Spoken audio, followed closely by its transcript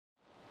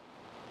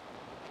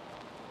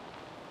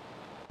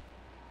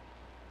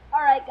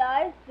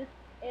Alright guys, this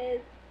is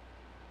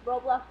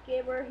Roblox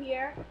Gamer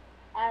here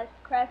as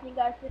Crafting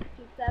Guy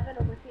 627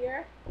 over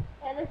here,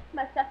 and this is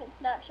my second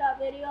snapshot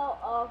video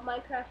of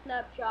Minecraft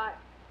Snapshot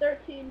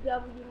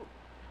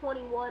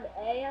 13w21a,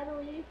 I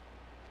believe.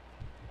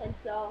 And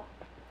so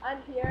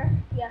I'm here,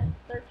 yes,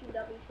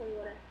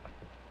 13w21a,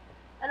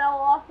 and I will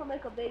also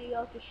make a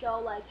video to show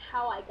like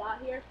how I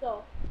got here.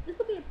 So this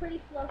will be a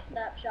pretty slow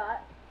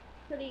snapshot,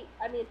 pretty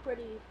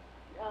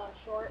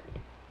short.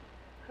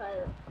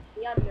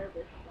 See, I'm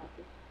nervous about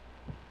this.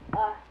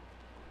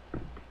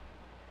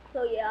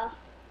 So yeah,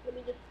 let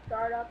me just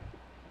start up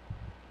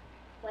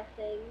my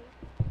thing.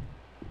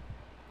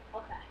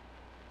 Okay.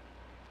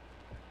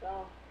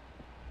 So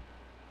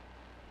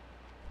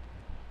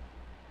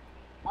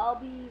I'll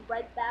be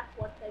right back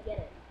once I get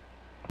in.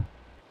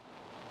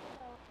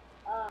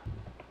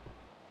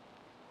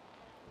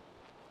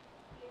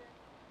 Here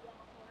we have a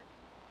horse.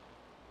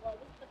 Well,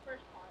 this is the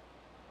first part.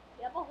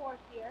 We have a horse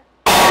here.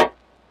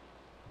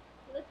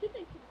 So there's two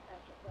things to the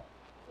snapshot, but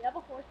we have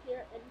a horse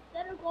here, and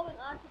instead of going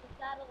onto the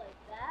saddle like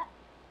that,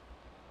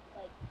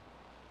 like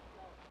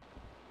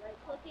right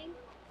clicking,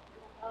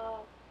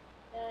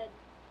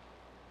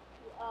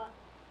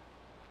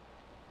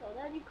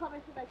 then you come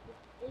into like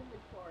this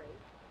inventory,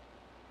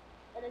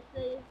 and it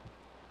says,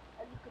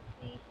 as you can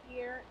see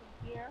here and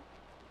here,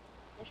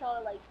 they show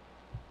it like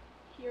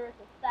here is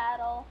a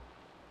saddle,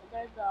 and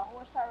there's a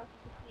horse armor, if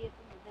you can see it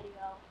from the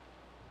video.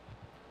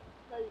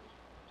 So you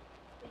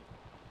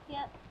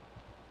can't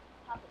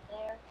pop it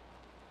there,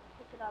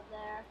 click it on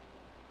there,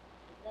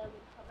 and then when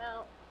you come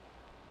out,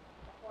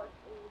 the horse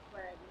is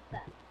wearing the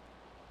saddle.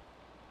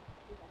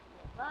 If I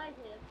can ride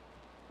him,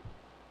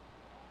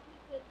 he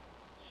could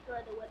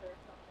destroy the weather or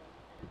something,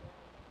 and then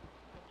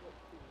legit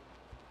speed.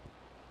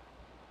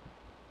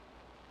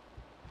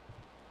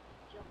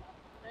 Jump off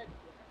the bed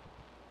here.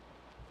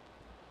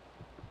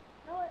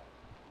 You know what?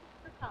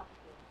 It's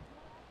complicated.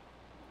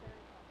 It's very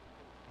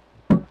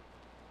complicated.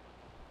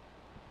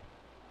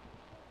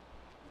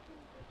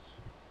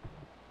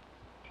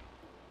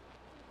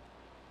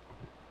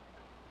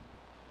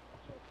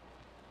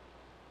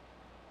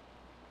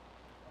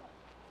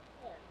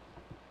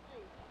 There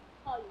you go.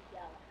 Call you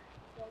Galahad.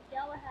 So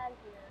Galahad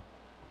here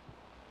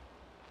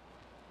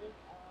is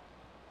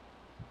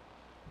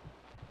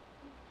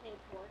he's a tame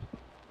horse,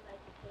 and I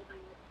can tell you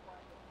before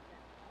I get to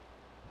that part.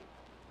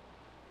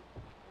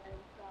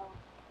 And so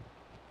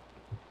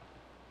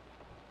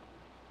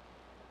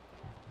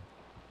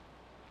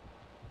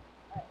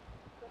alright,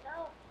 so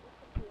now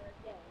listen here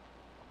again.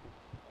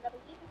 And I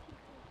believe if you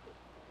can fix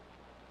this.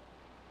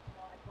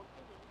 No, I don't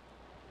believe it.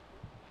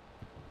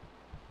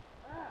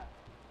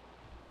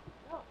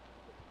 No,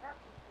 it's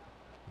darkness now.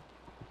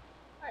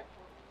 Alright,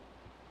 so I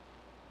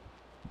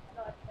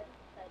know I said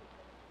it's exciting,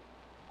 but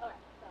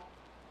alright, so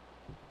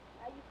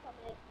now you come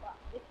in, well,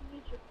 if you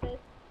use your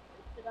fist,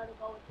 it's gonna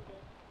go into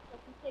this. So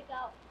if you take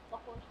out the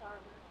horse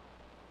armor,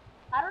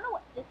 I don't know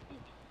what this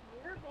is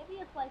here, maybe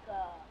it's like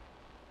a,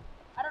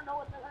 I don't know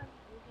what I'm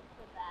using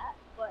for that,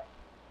 but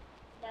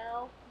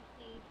now you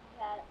see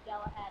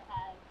Galahad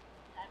has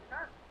diamond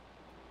armor.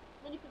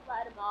 Then you can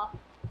ride him off,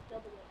 kill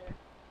the wither,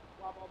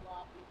 blah blah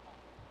blah, blah, blah.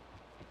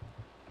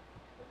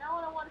 So now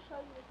what I want to show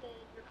you is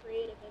in your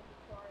creative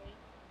inventory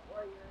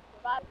or your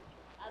survival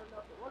inventory. I don't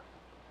know if it works.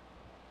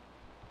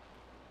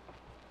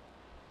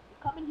 You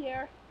come in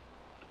here,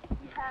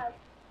 you have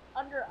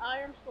under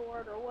iron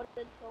sword or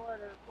wooden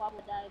sword or blah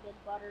blah diamond,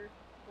 butter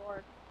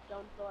sword,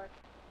 stone sword.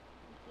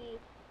 You see,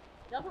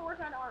 it doesn't work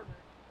on armor.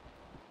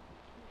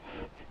 You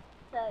see, it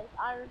says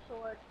iron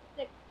sword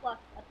 6 plus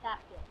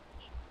attack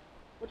damage,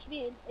 which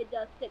means it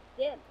does 6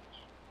 damage.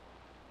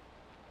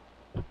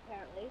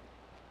 Apparently,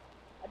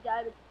 a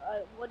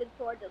wooden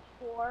sword does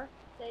 4,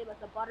 same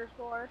as a butter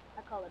sword.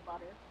 I call it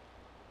butter.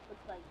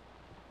 Looks like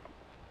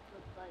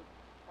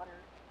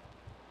butter.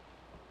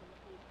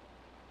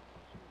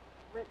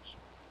 Rich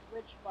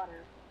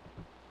butter.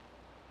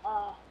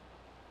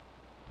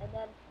 And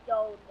then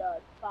stone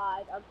does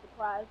 5. I'm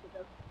surprised it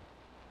does.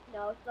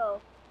 No,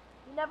 so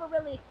you never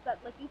really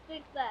expect, like, you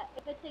think that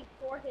if it takes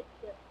 4 hits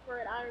for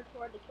an iron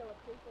sword to kill a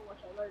creeper,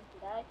 which I learned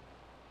today,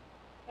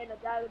 and a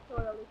diamond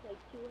sword only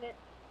takes 2 hits,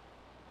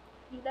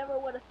 you never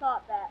would have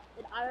thought that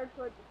an iron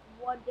sword does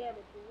 1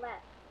 damage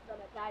less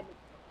than a diamond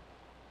sword.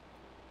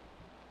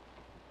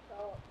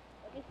 So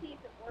let me see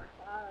if it works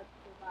on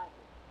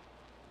survival.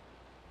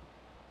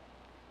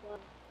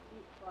 One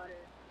wheat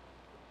butter.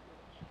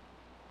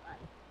 Right.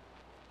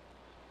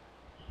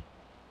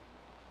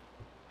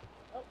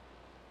 Oh.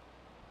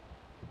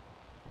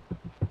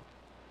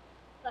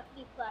 So I can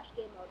do flash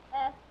game mode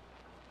S.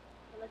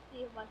 And let's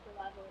see if my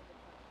survival is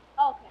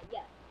returned. Okay,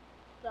 yes.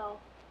 So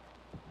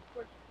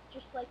we're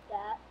just like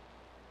that.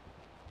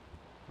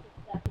 Just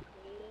back to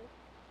creative.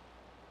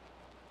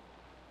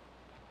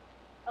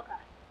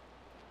 Okay.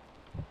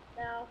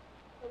 Now,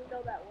 so we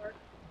know that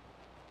works.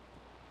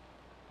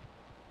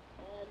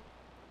 And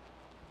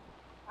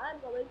I'm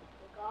going to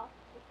take off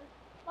with this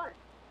butter.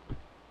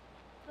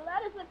 So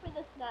that is it for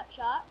this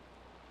snapshot.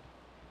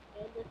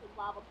 And this is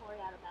lavatory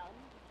on a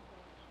mountain, which is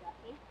very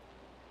distracting.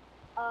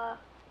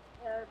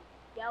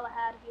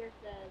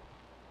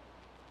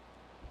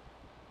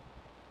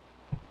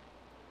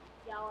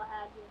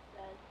 Galahad here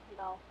says, you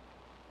know,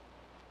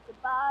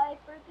 goodbye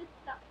for this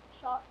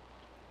snapshot.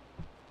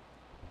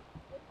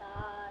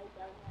 Goodbye,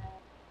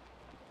 Galahad.